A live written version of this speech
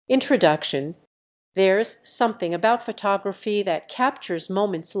Introduction. There's something about photography that captures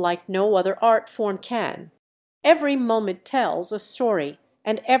moments like no other art form can. Every moment tells a story,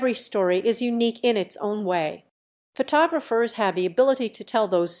 and every story is unique in its own way. Photographers have the ability to tell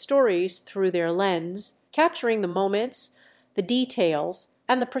those stories through their lens, capturing the moments, the details,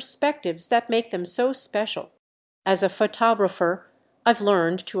 and the perspectives that make them so special. As a photographer, I've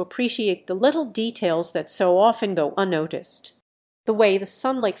learned to appreciate the little details that so often go unnoticed. The way the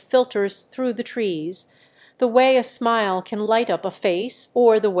sunlight filters through the trees, the way a smile can light up a face,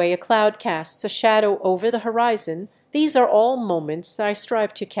 or the way a cloud casts a shadow over the horizon, these are all moments that I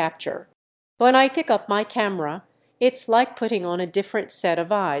strive to capture. When I pick up my camera, it's like putting on a different set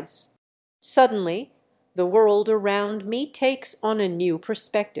of eyes. Suddenly, the world around me takes on a new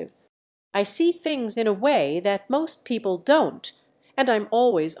perspective. I see things in a way that most people don't, and I'm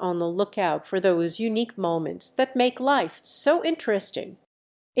always on the lookout for those unique moments that make life so interesting.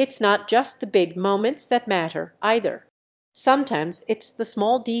 It's not just the big moments that matter, either. Sometimes it's the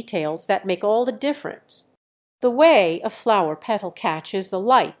small details that make all the difference. The way a flower petal catches the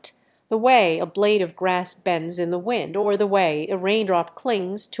light, the way a blade of grass bends in the wind, or the way a raindrop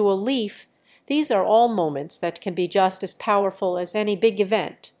clings to a leaf, these are all moments that can be just as powerful as any big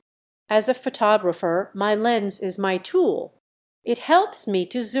event. As a photographer, my lens is my tool. It helps me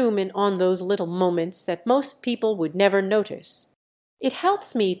to zoom in on those little moments that most people would never notice. It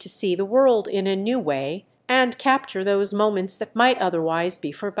helps me to see the world in a new way and capture those moments that might otherwise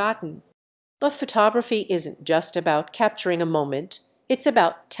be forgotten. But photography isn't just about capturing a moment, it's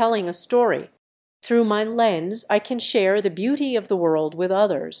about telling a story. Through my lens, I can share the beauty of the world with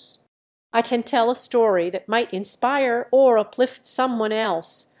others. I can tell a story that might inspire or uplift someone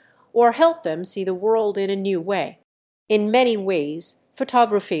else, or help them see the world in a new way. In many ways,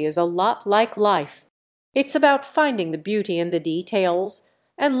 photography is a lot like life. It's about finding the beauty in the details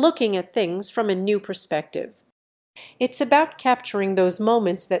and looking at things from a new perspective. It's about capturing those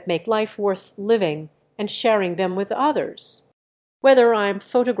moments that make life worth living and sharing them with others. Whether I'm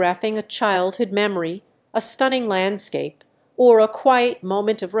photographing a childhood memory, a stunning landscape, or a quiet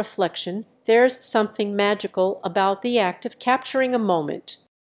moment of reflection, there's something magical about the act of capturing a moment.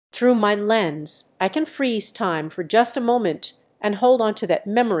 Through my lens, I can freeze time for just a moment and hold on to that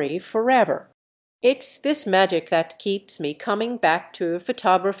memory forever. It's this magic that keeps me coming back to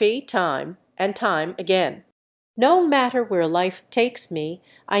photography time and time again. No matter where life takes me,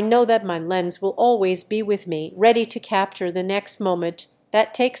 I know that my lens will always be with me, ready to capture the next moment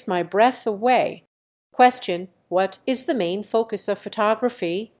that takes my breath away. Question: what is the main focus of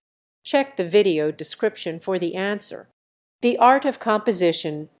photography? Check the video description for the answer. The art of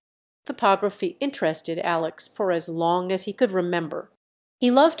composition. Photography interested Alex for as long as he could remember.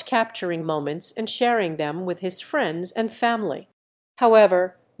 He loved capturing moments and sharing them with his friends and family.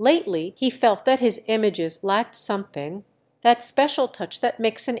 However, lately he felt that his images lacked something, that special touch that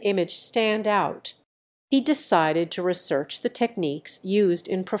makes an image stand out. He decided to research the techniques used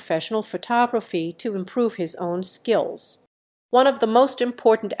in professional photography to improve his own skills. One of the most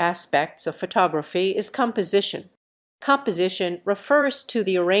important aspects of photography is composition. Composition refers to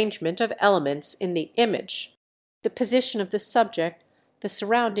the arrangement of elements in the image. The position of the subject, the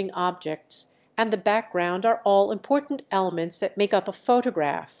surrounding objects, and the background are all important elements that make up a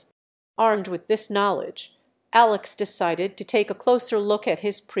photograph. Armed with this knowledge, Alex decided to take a closer look at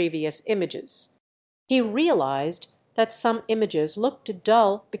his previous images. He realized that some images looked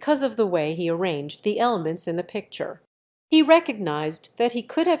dull because of the way he arranged the elements in the picture. He recognized that he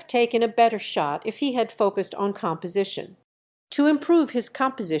could have taken a better shot if he had focused on composition. To improve his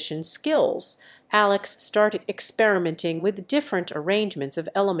composition skills, Alex started experimenting with different arrangements of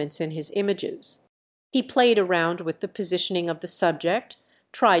elements in his images. He played around with the positioning of the subject,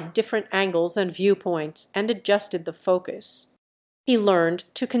 tried different angles and viewpoints, and adjusted the focus. He learned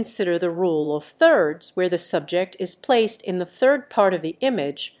to consider the rule of thirds, where the subject is placed in the third part of the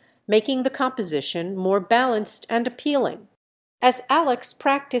image, making the composition more balanced and appealing. As Alex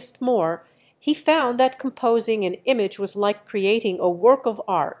practiced more, he found that composing an image was like creating a work of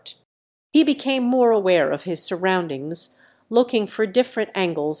art. He became more aware of his surroundings, looking for different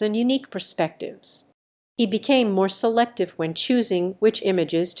angles and unique perspectives. He became more selective when choosing which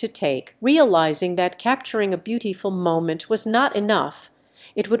images to take, realizing that capturing a beautiful moment was not enough.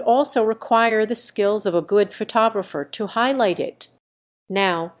 It would also require the skills of a good photographer to highlight it.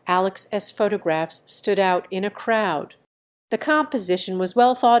 Now, Alex's photographs stood out in a crowd. The composition was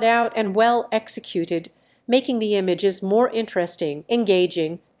well thought out and well executed, making the images more interesting,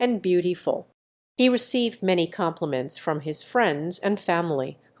 engaging, and beautiful. He received many compliments from his friends and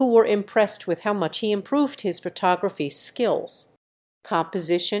family, who were impressed with how much he improved his photography skills.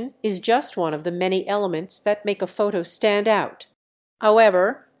 Composition is just one of the many elements that make a photo stand out.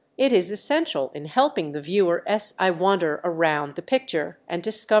 However, it is essential in helping the viewer as I wander around the picture and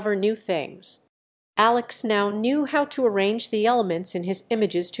discover new things. Alex now knew how to arrange the elements in his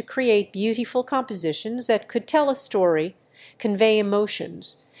images to create beautiful compositions that could tell a story, convey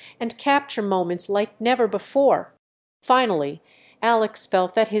emotions, and capture moments like never before. Finally, Alex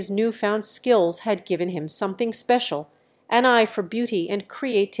felt that his newfound skills had given him something special, an eye for beauty and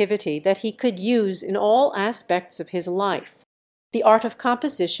creativity that he could use in all aspects of his life. The art of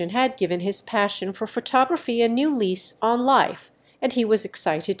composition had given his passion for photography a new lease on life, and he was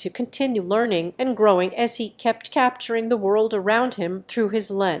excited to continue learning and growing as he kept capturing the world around him through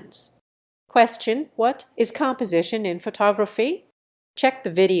his lens. Question: what is composition in photography? Check the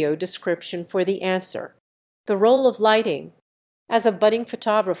video description for the answer. The role of lighting. As a budding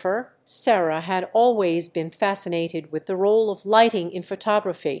photographer, Sarah had always been fascinated with the role of lighting in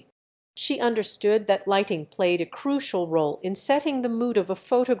photography. She understood that lighting played a crucial role in setting the mood of a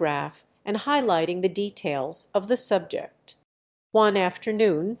photograph and highlighting the details of the subject. One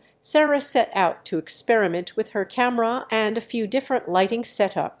afternoon, Sarah set out to experiment with her camera and a few different lighting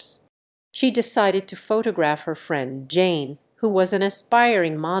setups. She decided to photograph her friend Jane, who was an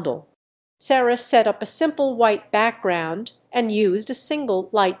aspiring model. Sarah set up a simple white background and used a single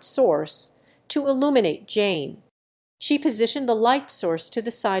light source to illuminate Jane. She positioned the light source to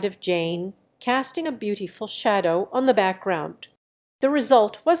the side of Jane, casting a beautiful shadow on the background. The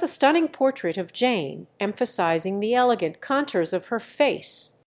result was a stunning portrait of Jane, emphasizing the elegant contours of her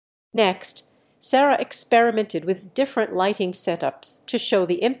face. Next, Sarah experimented with different lighting setups to show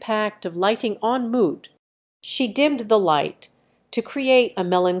the impact of lighting on mood. She dimmed the light to create a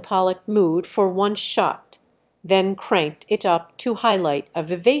melancholic mood for one shot, then cranked it up to highlight a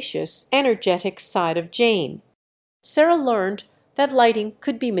vivacious, energetic side of Jane. Sarah learned that lighting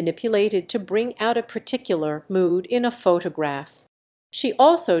could be manipulated to bring out a particular mood in a photograph. She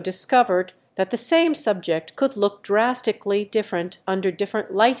also discovered that the same subject could look drastically different under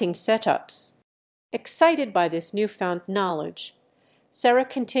different lighting setups. Excited by this newfound knowledge, Sarah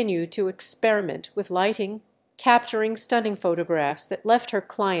continued to experiment with lighting, capturing stunning photographs that left her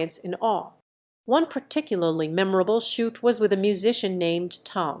clients in awe. One particularly memorable shoot was with a musician named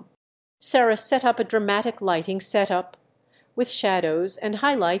Tom. Sarah set up a dramatic lighting setup with shadows and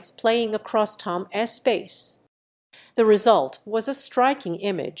highlights playing across Tom's face. The result was a striking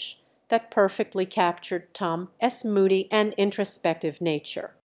image that perfectly captured Tom's moody and introspective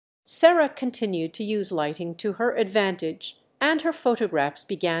nature. Sarah continued to use lighting to her advantage, and her photographs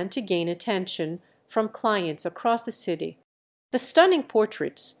began to gain attention from clients across the city. The stunning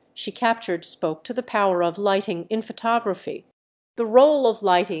portraits she captured spoke to the power of lighting in photography. The role of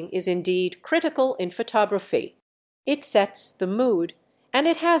lighting is indeed critical in photography. It sets the mood, and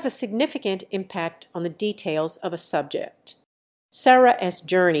it has a significant impact on the details of a subject. Sarah's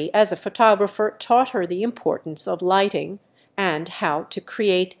journey as a photographer taught her the importance of lighting and how to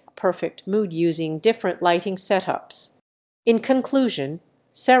create perfect mood using different lighting setups. In conclusion,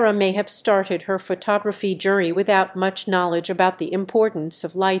 Sarah may have started her photography journey without much knowledge about the importance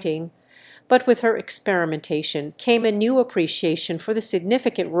of lighting, but with her experimentation came a new appreciation for the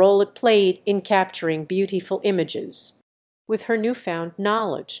significant role it played in capturing beautiful images. With her newfound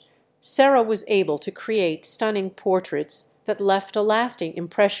knowledge, Sarah was able to create stunning portraits that left a lasting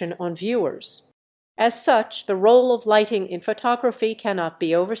impression on viewers. As such, the role of lighting in photography cannot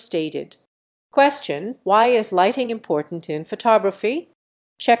be overstated. Question: why is lighting important in photography?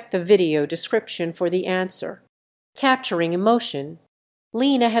 Check the video description for the answer. Capturing emotion.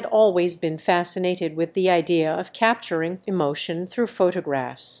 Lena had always been fascinated with the idea of capturing emotion through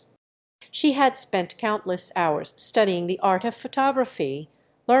photographs. She had spent countless hours studying the art of photography,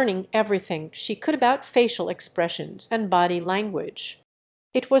 learning everything she could about facial expressions and body language.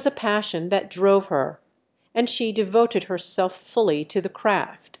 It was a passion that drove her, and she devoted herself fully to the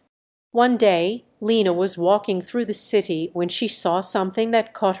craft. One day, Lena was walking through the city when she saw something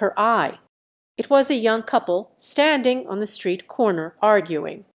that caught her eye. It was a young couple standing on the street corner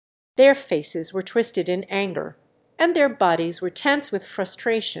arguing. Their faces were twisted in anger, and their bodies were tense with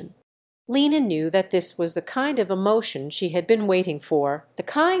frustration. Lena knew that this was the kind of emotion she had been waiting for, the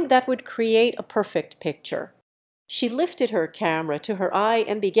kind that would create a perfect picture. She lifted her camera to her eye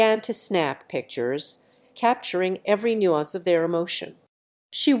and began to snap pictures, capturing every nuance of their emotion.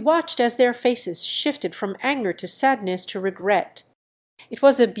 She watched as their faces shifted from anger to sadness to regret. It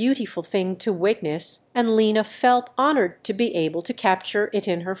was a beautiful thing to witness, and Lena felt honored to be able to capture it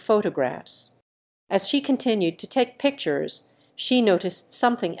in her photographs. As she continued to take pictures, she noticed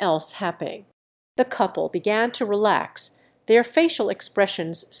something else happening. The couple began to relax, their facial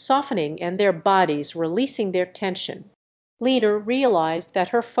expressions softening and their bodies releasing their tension. Lena realized that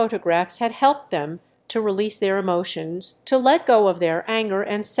her photographs had helped them to release their emotions, to let go of their anger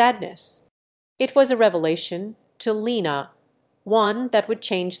and sadness. It was a revelation to Lena, one that would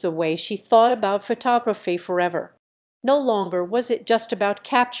change the way she thought about photography forever. No longer was it just about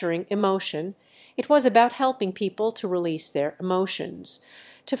capturing emotion, it was about helping people to release their emotions,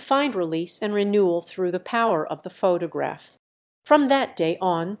 to find release and renewal through the power of the photograph. From that day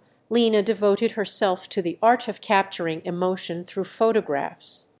on, Lena devoted herself to the art of capturing emotion through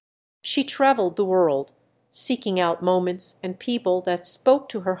photographs. She traveled the world, seeking out moments and people that spoke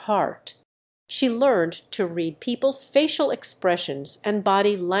to her heart. She learned to read people's facial expressions and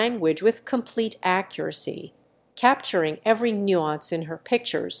body language with complete accuracy, capturing every nuance in her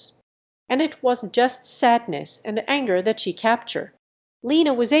pictures. And it wasn't just sadness and anger that she captured.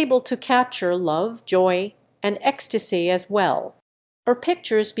 Lena was able to capture love, joy, and ecstasy as well. Her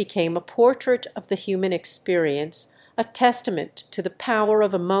pictures became a portrait of the human experience, a testament to the power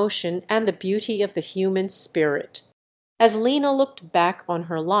of emotion and the beauty of the human spirit. As Lena looked back on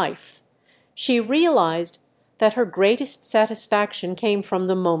her life, she realized that her greatest satisfaction came from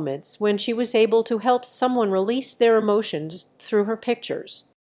the moments when she was able to help someone release their emotions through her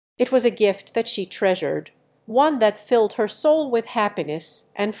pictures. It was a gift that she treasured, one that filled her soul with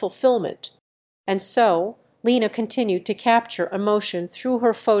happiness and fulfillment. And so, Lena continued to capture emotion through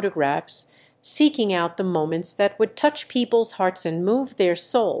her photographs, seeking out the moments that would touch people's hearts and move their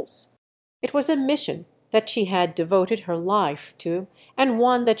souls. It was a mission that she had devoted her life to, and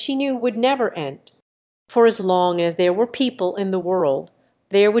one that she knew would never end. For as long as there were people in the world,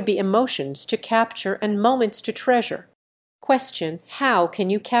 there would be emotions to capture and moments to treasure. Question: how can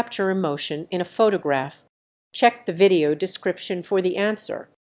you capture emotion in a photograph? Check the video description for the answer.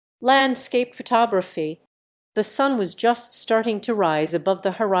 Landscape photography. The sun was just starting to rise above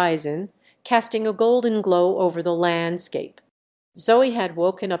the horizon, casting a golden glow over the landscape. Zoe had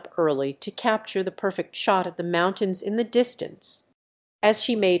woken up early to capture the perfect shot of the mountains in the distance. As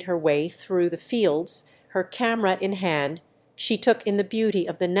she made her way through the fields, her camera in hand, she took in the beauty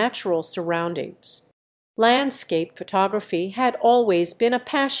of the natural surroundings. Landscape photography had always been a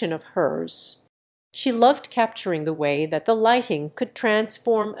passion of hers. She loved capturing the way that the lighting could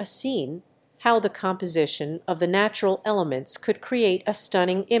transform a scene, how the composition of the natural elements could create a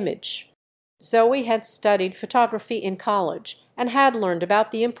stunning image. Zoe had studied photography in college and had learned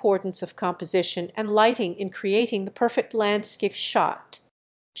about the importance of composition and lighting in creating the perfect landscape shot.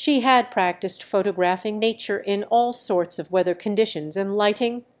 She had practiced photographing nature in all sorts of weather conditions and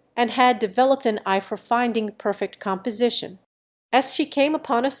lighting, and had developed an eye for finding the perfect composition. As she came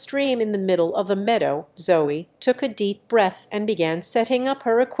upon a stream in the middle of a meadow, Zoe took a deep breath and began setting up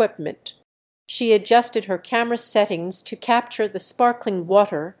her equipment. She adjusted her camera settings to capture the sparkling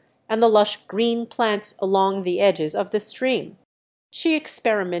water and the lush green plants along the edges of the stream. She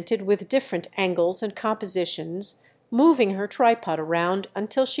experimented with different angles and compositions, moving her tripod around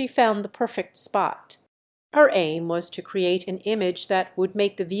until she found the perfect spot. Her aim was to create an image that would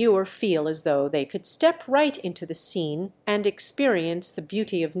make the viewer feel as though they could step right into the scene and experience the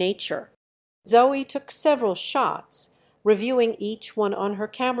beauty of nature. Zoe took several shots, reviewing each one on her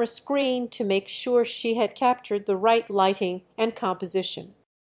camera screen to make sure she had captured the right lighting and composition.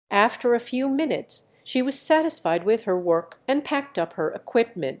 After a few minutes, she was satisfied with her work and packed up her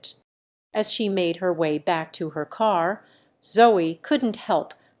equipment. As she made her way back to her car, Zoe couldn't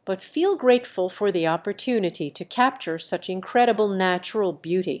help but feel grateful for the opportunity to capture such incredible natural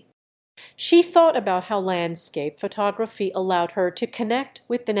beauty. She thought about how landscape photography allowed her to connect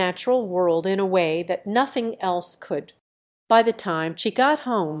with the natural world in a way that nothing else could. By the time she got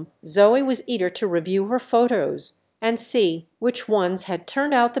home, Zoe was eager to review her photos and see which ones had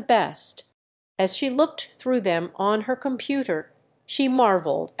turned out the best. As she looked through them on her computer, she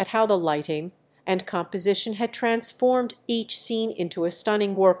marveled at how the lighting and composition had transformed each scene into a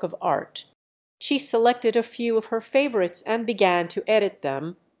stunning work of art. She selected a few of her favorites and began to edit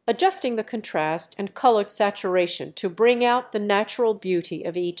them, adjusting the contrast and color saturation to bring out the natural beauty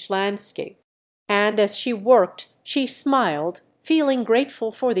of each landscape. And as she worked, she smiled, feeling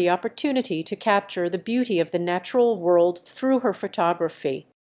grateful for the opportunity to capture the beauty of the natural world through her photography.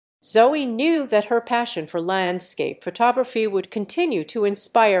 Zoe knew that her passion for landscape photography would continue to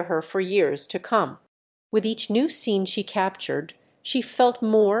inspire her for years to come. With each new scene she captured, she felt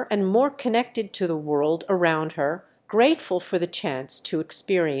more and more connected to the world around her, grateful for the chance to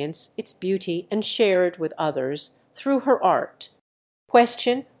experience its beauty and share it with others through her art.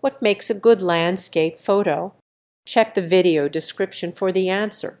 Question: what makes a good landscape photo? Check the video description for the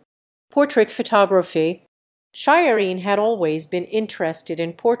answer. Portrait photography. Shireen had always been interested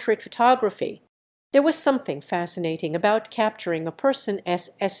in portrait photography. There was something fascinating about capturing a person's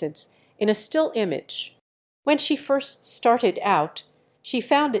essence in a still image. When she first started out, she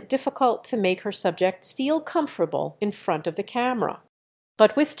found it difficult to make her subjects feel comfortable in front of the camera.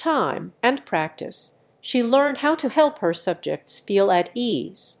 But with time and practice, she learned how to help her subjects feel at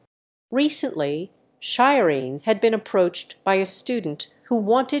ease. Recently, Shireen had been approached by a student who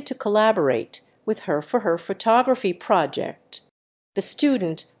wanted to collaborate with her for her photography project. The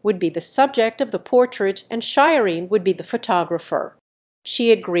student would be the subject of the portrait and Shireen would be the photographer.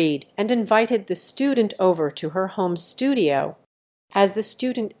 She agreed and invited the student over to her home studio. As the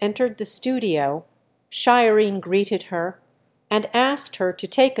student entered the studio, Shireen greeted her and asked her to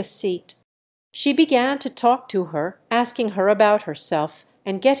take a seat. She began to talk to her, asking her about herself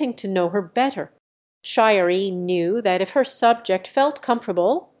and getting to know her better. Shireen knew that if her subject felt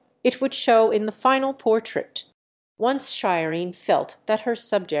comfortable, it would show in the final portrait. Once Shireen felt that her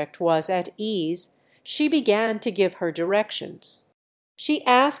subject was at ease, she began to give her directions. She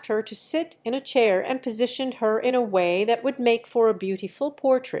asked her to sit in a chair and positioned her in a way that would make for a beautiful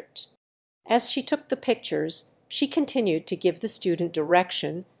portrait. As she took the pictures, she continued to give the student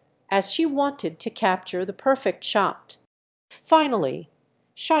direction, as she wanted to capture the perfect shot. Finally,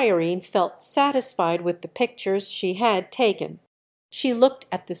 Shireen felt satisfied with the pictures she had taken. She looked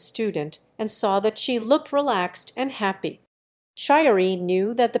at the student and saw that she looked relaxed and happy. Shireen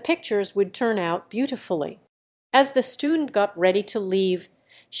knew that the pictures would turn out beautifully. As the student got ready to leave,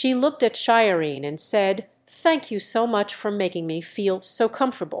 she looked at Shireen and said, "Thank you so much for making me feel so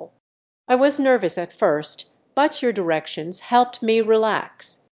comfortable. I was nervous at first, but your directions helped me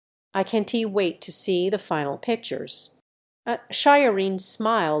relax. I can't wait to see the final pictures." Shireen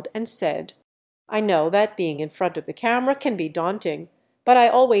smiled and said, "I know that being in front of the camera can be daunting, but I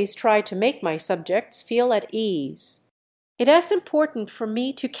always try to make my subjects feel at ease. It is important for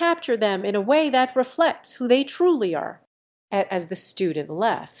me to capture them in a way that reflects who they truly are." As the student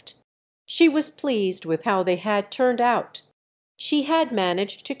left, she was pleased with how they had turned out. She had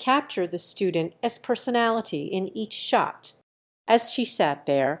managed to capture the student's personality in each shot. As she sat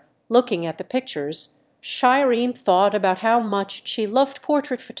there, looking at the pictures, Shireen thought about how much she loved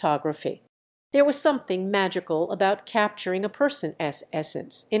portrait photography. There was something magical about capturing a person's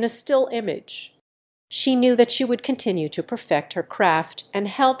essence in a still image. She knew that she would continue to perfect her craft and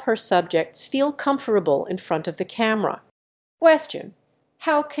help her subjects feel comfortable in front of the camera. Question: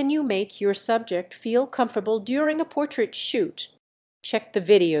 how can you make your subject feel comfortable during a portrait shoot? Check the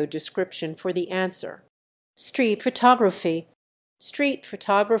video description for the answer. Street photography. Street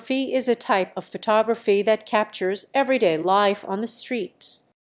photography is a type of photography that captures everyday life on the streets.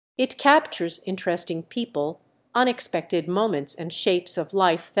 It captures interesting people, unexpected moments and shapes of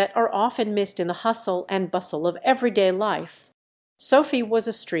life that are often missed in the hustle and bustle of everyday life. Sophie was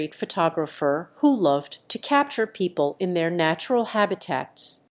a street photographer who loved to capture people in their natural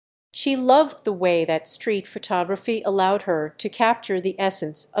habitats. She loved the way that street photography allowed her to capture the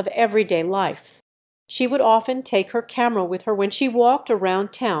essence of everyday life. She would often take her camera with her when she walked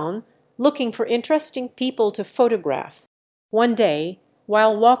around town, looking for interesting people to photograph. One day,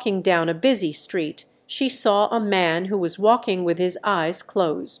 while walking down a busy street, she saw a man who was walking with his eyes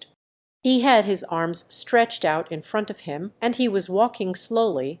closed. He had his arms stretched out in front of him, and he was walking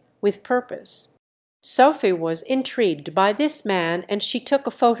slowly, with purpose. Sophie was intrigued by this man, and she took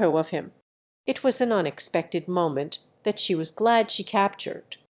a photo of him. It was an unexpected moment that she was glad she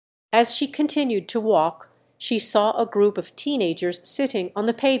captured. As she continued to walk, she saw a group of teenagers sitting on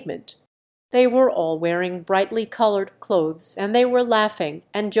the pavement. They were all wearing brightly colored clothes, and they were laughing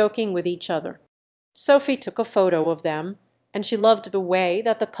and joking with each other. Sophie took a photo of them, and she loved the way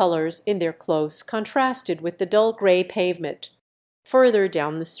that the colors in their clothes contrasted with the dull gray pavement. Further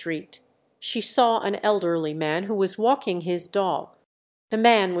down the street, she saw an elderly man who was walking his dog. The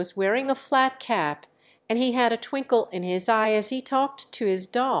man was wearing a flat cap, and he had a twinkle in his eye as he talked to his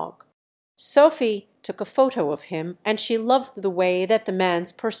dog. Sophie took a photo of him, and she loved the way that the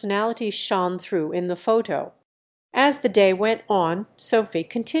man's personality shone through in the photo. As the day went on, Sophie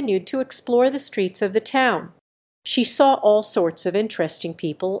continued to explore the streets of the town. She saw all sorts of interesting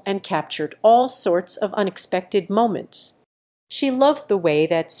people and captured all sorts of unexpected moments. She loved the way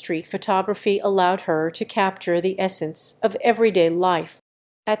that street photography allowed her to capture the essence of everyday life.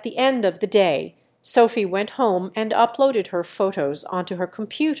 At the end of the day, Sophie went home and uploaded her photos onto her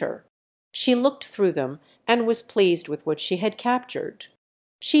computer. She looked through them and was pleased with what she had captured.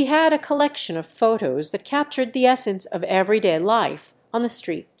 She had a collection of photos that captured the essence of everyday life on the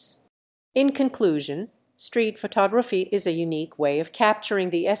streets. In conclusion, street photography is a unique way of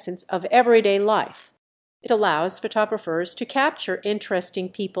capturing the essence of everyday life. It allows photographers to capture interesting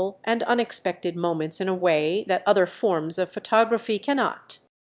people and unexpected moments in a way that other forms of photography cannot.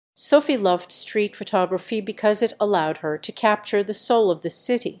 Sophie loved street photography because it allowed her to capture the soul of the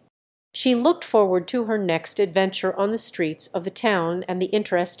city. She looked forward to her next adventure on the streets of the town and the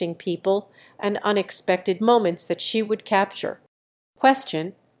interesting people and unexpected moments that she would capture.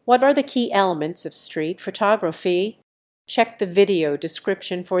 Question: what are the key elements of street photography? Check the video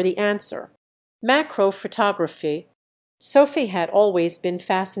description for the answer. Macro photography. Sophie had always been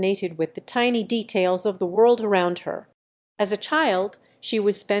fascinated with the tiny details of the world around her. As a child, she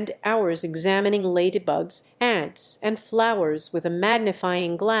would spend hours examining ladybugs, ants, and flowers with a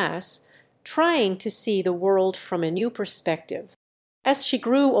magnifying glass, trying to see the world from a new perspective. As she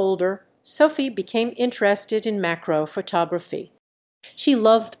grew older, Sophie became interested in macro photography. She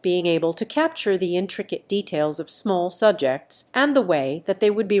loved being able to capture the intricate details of small subjects and the way that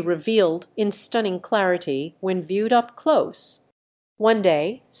they would be revealed in stunning clarity when viewed up close. One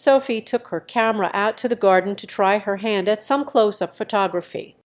day, Sophie took her camera out to the garden to try her hand at some close-up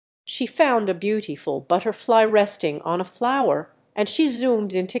photography. She found a beautiful butterfly resting on a flower, and she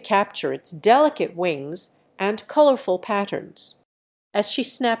zoomed in to capture its delicate wings and colorful patterns. As she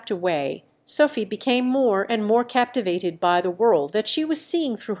snapped away, Sophie became more and more captivated by the world that she was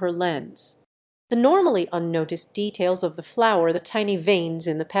seeing through her lens. The normally unnoticed details of the flower, the tiny veins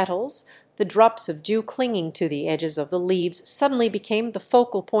in the petals, the drops of dew clinging to the edges of the leaves suddenly became the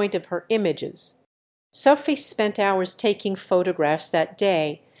focal point of her images. Sophie spent hours taking photographs that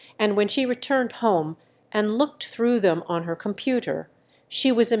day, and when she returned home and looked through them on her computer,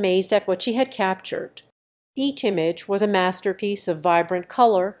 she was amazed at what she had captured. Each image was a masterpiece of vibrant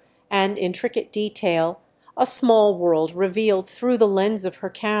color and intricate detail, a small world revealed through the lens of her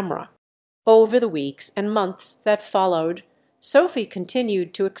camera. Over the weeks and months that followed, Sophie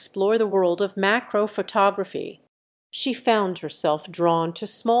continued to explore the world of macro photography. She found herself drawn to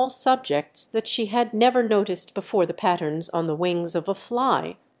small subjects that she had never noticed before: the patterns on the wings of a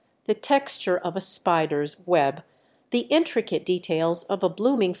fly, the texture of a spider's web, the intricate details of a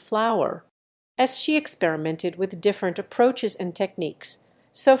blooming flower. As she experimented with different approaches and techniques,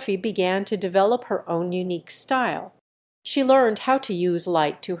 Sophie began to develop her own unique style. She learned how to use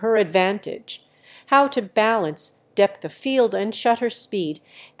light to her advantage, how to balance depth of field and shutter speed,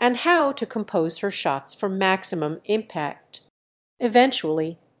 and how to compose her shots for maximum impact.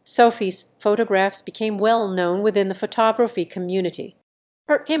 Eventually, Sophie's photographs became well known within the photography community.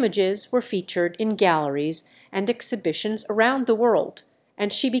 Her images were featured in galleries and exhibitions around the world,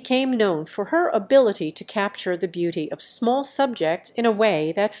 and she became known for her ability to capture the beauty of small subjects in a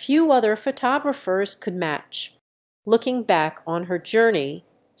way that few other photographers could match. Looking back on her journey,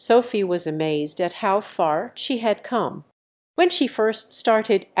 Sophie was amazed at how far she had come. When she first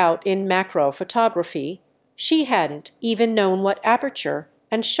started out in macro photography, she hadn't even known what aperture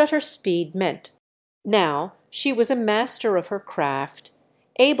and shutter speed meant. Now she was a master of her craft,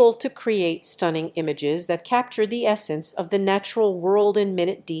 able to create stunning images that captured the essence of the natural world in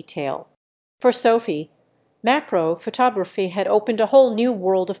minute detail. For Sophie, macro photography had opened a whole new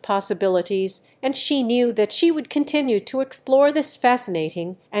world of possibilities, and she knew that she would continue to explore this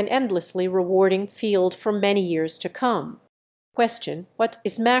fascinating and endlessly rewarding field for many years to come. Question: what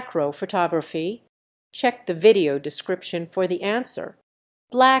is macro photography? Check the video description for the answer.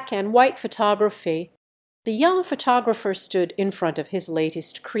 Black and white photography. The young photographer stood in front of his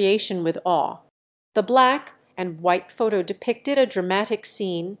latest creation with awe. The black and white photo depicted a dramatic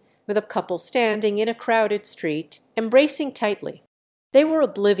scene with a couple standing in a crowded street, embracing tightly. They were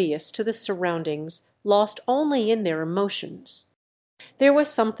oblivious to the surroundings, lost only in their emotions. There was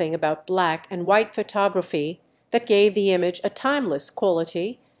something about black and white photography that gave the image a timeless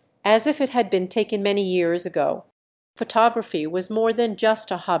quality, as if it had been taken many years ago. Photography was more than just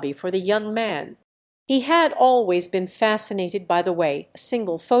a hobby for the young man. He had always been fascinated by the way a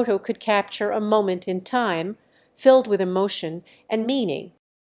single photo could capture a moment in time, filled with emotion and meaning.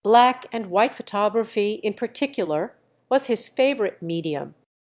 Black and white photography, in particular, was his favorite medium.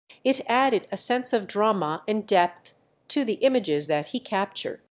 It added a sense of drama and depth to the images that he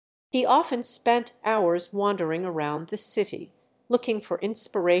captured. He often spent hours wandering around the city, looking for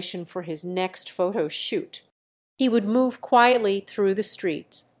inspiration for his next photo shoot. He would move quietly through the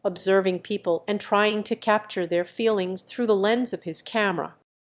streets, observing people and trying to capture their feelings through the lens of his camera.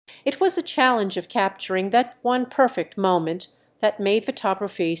 It was the challenge of capturing that one perfect moment that made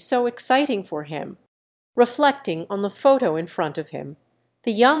photography so exciting for him. Reflecting on the photo in front of him,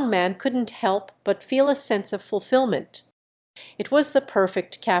 the young man couldn't help but feel a sense of fulfillment. It was the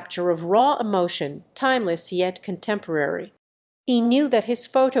perfect capture of raw emotion, timeless yet contemporary. He knew that his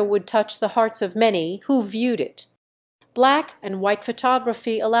photo would touch the hearts of many who viewed it. Black and white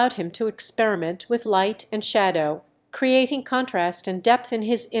photography allowed him to experiment with light and shadow, creating contrast and depth in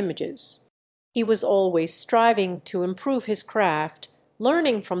his images. He was always striving to improve his craft,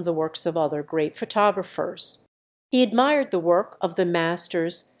 learning from the works of other great photographers. He admired the work of the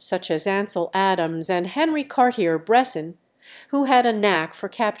masters such as Ansel Adams and Henry Cartier-Bresson, who had a knack for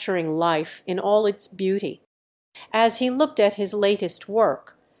capturing life in all its beauty. As he looked at his latest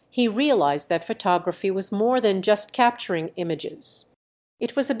work, he realized that photography was more than just capturing images.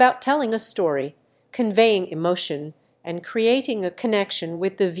 It was about telling a story, conveying emotion, and creating a connection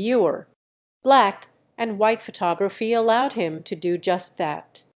with the viewer. Black and white photography allowed him to do just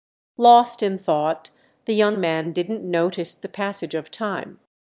that. Lost in thought, the young man didn't notice the passage of time.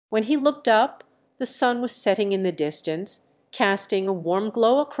 When he looked up, the sun was setting in the distance, casting a warm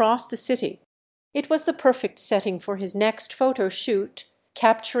glow across the city. It was the perfect setting for his next photo shoot,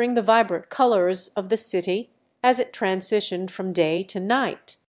 capturing the vibrant colors of the city as it transitioned from day to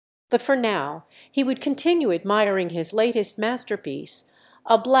night. But for now, he would continue admiring his latest masterpiece,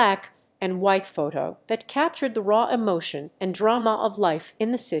 a black and white photo that captured the raw emotion and drama of life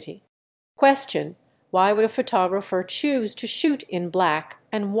in the city. Question: why would a photographer choose to shoot in black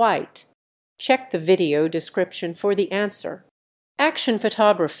and white? Check the video description for the answer. Action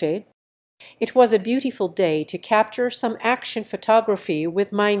photography. It was a beautiful day to capture some action photography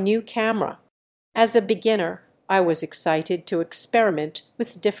with my new camera. As a beginner, I was excited to experiment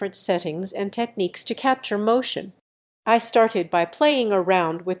with different settings and techniques to capture motion. I started by playing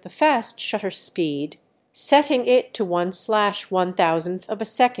around with the fast shutter speed, setting it to 1/1000th of a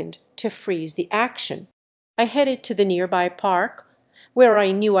second to freeze the action. I headed to the nearby park, where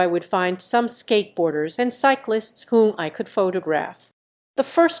I knew I would find some skateboarders and cyclists whom I could photograph. The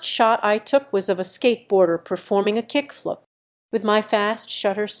first shot I took was of a skateboarder performing a kickflip. With my fast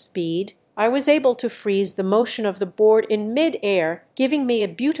shutter speed, I was able to freeze the motion of the board in mid-air, giving me a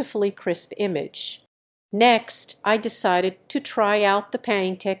beautifully crisp image. Next, I decided to try out the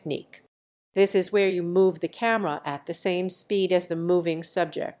panning technique. This is where you move the camera at the same speed as the moving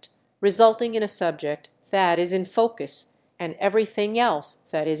subject, resulting in a subject that is in focus and everything else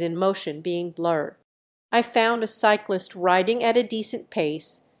that is in motion being blurred. I found a cyclist riding at a decent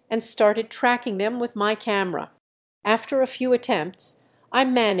pace and started tracking them with my camera. After a few attempts, I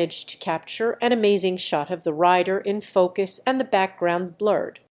managed to capture an amazing shot of the rider in focus and the background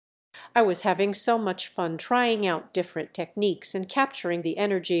blurred. I was having so much fun trying out different techniques and capturing the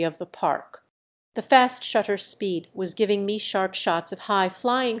energy of the park. The fast shutter speed was giving me sharp shots of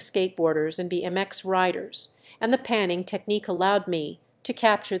high-flying skateboarders and BMX riders, and the panning technique allowed me to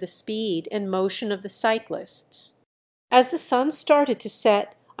capture the speed and motion of the cyclists. As the sun started to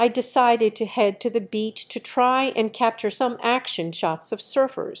set, I decided to head to the beach to try and capture some action shots of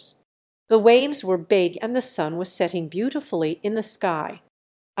surfers. The waves were big and the sun was setting beautifully in the sky.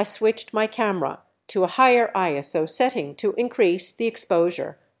 I switched my camera to a higher ISO setting to increase the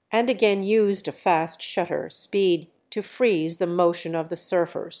exposure, and again used a fast shutter speed to freeze the motion of the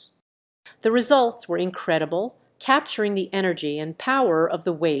surfers. The results were incredible, capturing the energy and power of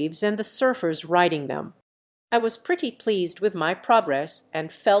the waves and the surfers riding them. I was pretty pleased with my progress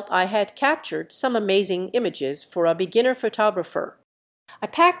and felt I had captured some amazing images for a beginner photographer. I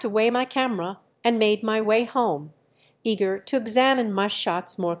packed away my camera and made my way home, eager to examine my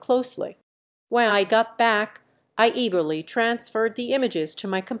shots more closely. When I got back, I eagerly transferred the images to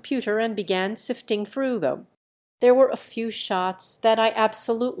my computer and began sifting through them. There were a few shots that I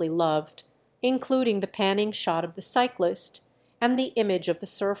absolutely loved, including the panning shot of the cyclist and the image of the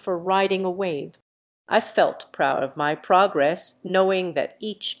surfer riding a wave. I felt proud of my progress, knowing that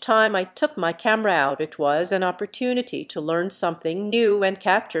each time I took my camera out it was an opportunity to learn something new and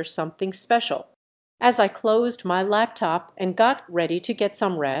capture something special. As I closed my laptop and got ready to get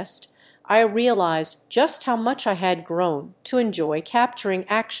some rest, I realized just how much I had grown to enjoy capturing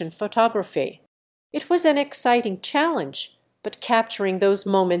action photography. It was an exciting challenge, but capturing those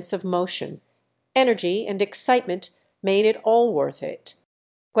moments of motion, energy, and excitement made it all worth it.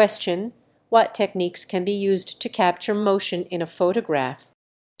 Question: what techniques can be used to capture motion in a photograph?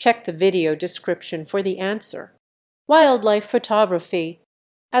 Check the video description for the answer. Wildlife photography.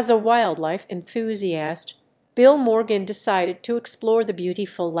 As a wildlife enthusiast, Bill Morgan decided to explore the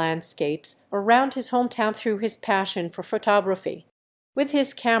beautiful landscapes around his hometown through his passion for photography. With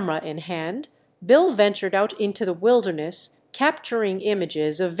his camera in hand, Bill ventured out into the wilderness, capturing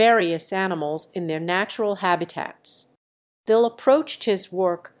images of various animals in their natural habitats. Bill approached his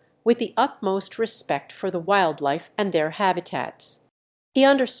work with the utmost respect for the wildlife and their habitats. He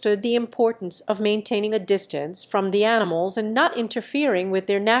understood the importance of maintaining a distance from the animals and not interfering with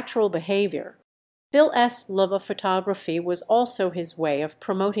their natural behavior. Bill's love of photography was also his way of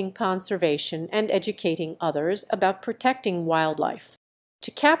promoting conservation and educating others about protecting wildlife.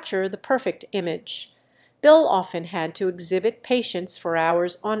 To capture the perfect image, Bill often had to exhibit patience for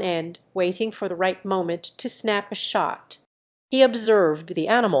hours on end, waiting for the right moment to snap a shot. He observed the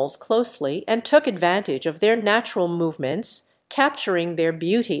animals closely and took advantage of their natural movements, capturing their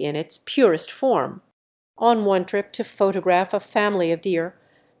beauty in its purest form. On one trip to photograph a family of deer,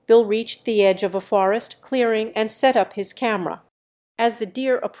 Bill reached the edge of a forest clearing and set up his camera. As the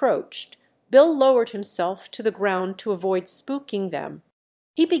deer approached, Bill lowered himself to the ground to avoid spooking them.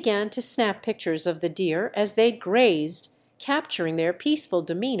 He began to snap pictures of the deer as they grazed, capturing their peaceful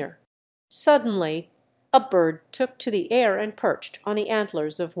demeanor. Suddenly, a bird took to the air and perched on the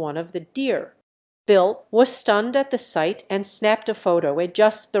antlers of one of the deer. Bill was stunned at the sight and snapped a photo at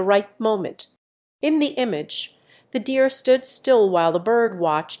just the right moment. In the image, the deer stood still while the bird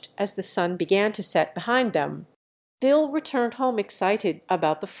watched as the sun began to set behind them. Bill returned home excited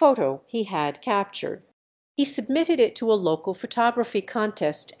about the photo he had captured. He submitted it to a local photography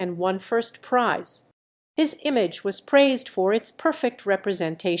contest and won first prize. His image was praised for its perfect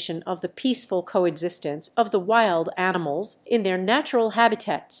representation of the peaceful coexistence of the wild animals in their natural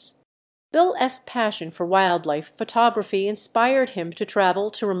habitats. Bill's passion for wildlife photography inspired him to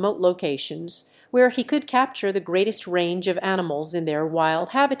travel to remote locations where he could capture the greatest range of animals in their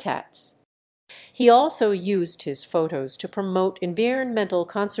wild habitats. He also used his photos to promote environmental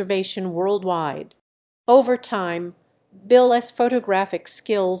conservation worldwide. Over time, Bill's photographic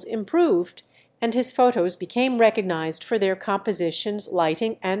skills improved, and his photos became recognized for their compositions,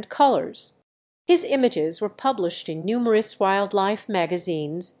 lighting, and colors. His images were published in numerous wildlife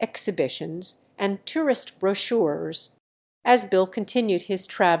magazines, exhibitions, and tourist brochures. As Bill continued his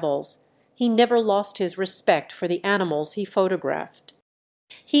travels, he never lost his respect for the animals he photographed.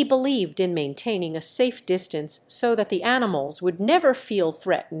 He believed in maintaining a safe distance so that the animals would never feel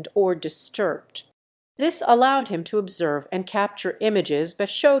threatened or disturbed. This allowed him to observe and capture images that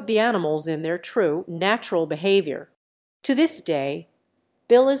showed the animals in their true, natural behavior. To this day,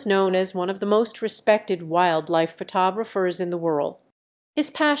 Bill is known as one of the most respected wildlife photographers in the world. His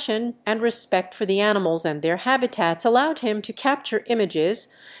passion and respect for the animals and their habitats allowed him to capture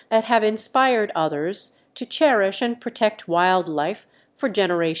images that have inspired others to cherish and protect wildlife for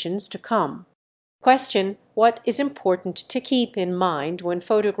generations to come. Question: what is important to keep in mind when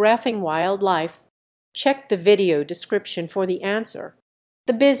photographing wildlife? Check the video description for the answer.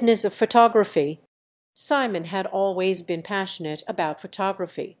 The business of photography. Simon had always been passionate about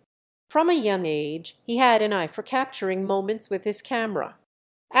photography. From a young age, he had an eye for capturing moments with his camera.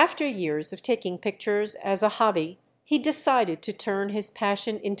 After years of taking pictures as a hobby, he decided to turn his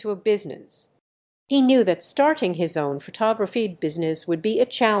passion into a business. He knew that starting his own photography business would be a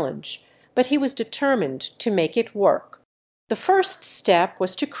challenge, but he was determined to make it work. The first step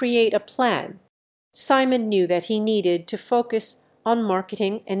was to create a plan. Simon knew that he needed to focus on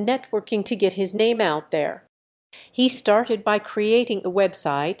marketing and networking to get his name out there. He started by creating a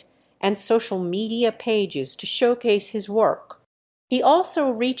website and social media pages to showcase his work. He also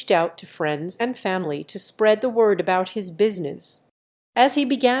reached out to friends and family to spread the word about his business. As he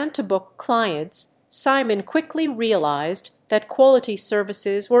began to book clients, Simon quickly realized that quality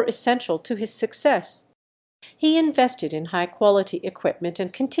services were essential to his success. He invested in high-quality equipment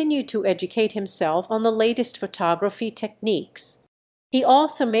and continued to educate himself on the latest photography techniques. He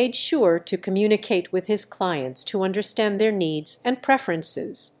also made sure to communicate with his clients to understand their needs and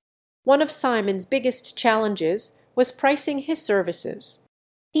preferences. One of Simon's biggest challenges was pricing his services.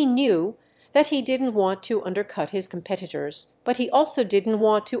 He knew that he didn't want to undercut his competitors, but he also didn't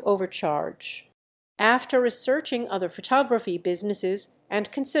want to overcharge. After researching other photography businesses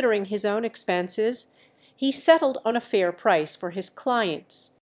and considering his own expenses, he settled on a fair price for his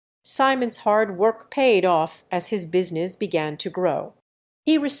clients. Simon's hard work paid off as his business began to grow.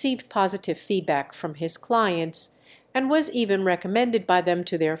 He received positive feedback from his clients and was even recommended by them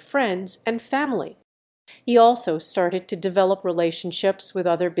to their friends and family. He also started to develop relationships with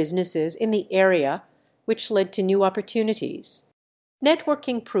other businesses in the area, which led to new opportunities.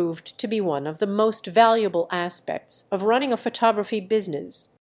 Networking proved to be one of the most valuable aspects of running a photography business.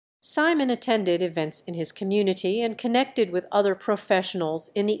 Simon attended events in his community and connected with other professionals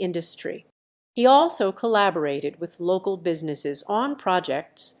in the industry. He also collaborated with local businesses on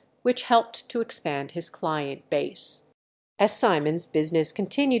projects which helped to expand his client base. As Simon's business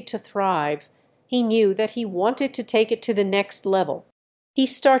continued to thrive, he knew that he wanted to take it to the next level. He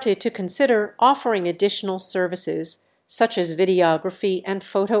started to consider offering additional services such as videography and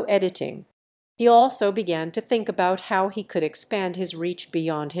photo editing. He also began to think about how he could expand his reach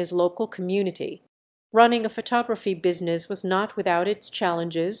beyond his local community. Running a photography business was not without its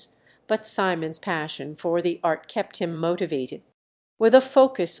challenges, but Simon's passion for the art kept him motivated. With a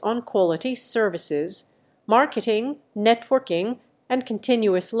focus on quality services, marketing, networking, and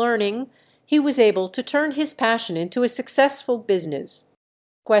continuous learning, he was able to turn his passion into a successful business.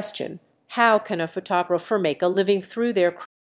 Question: how can a photographer make a living through their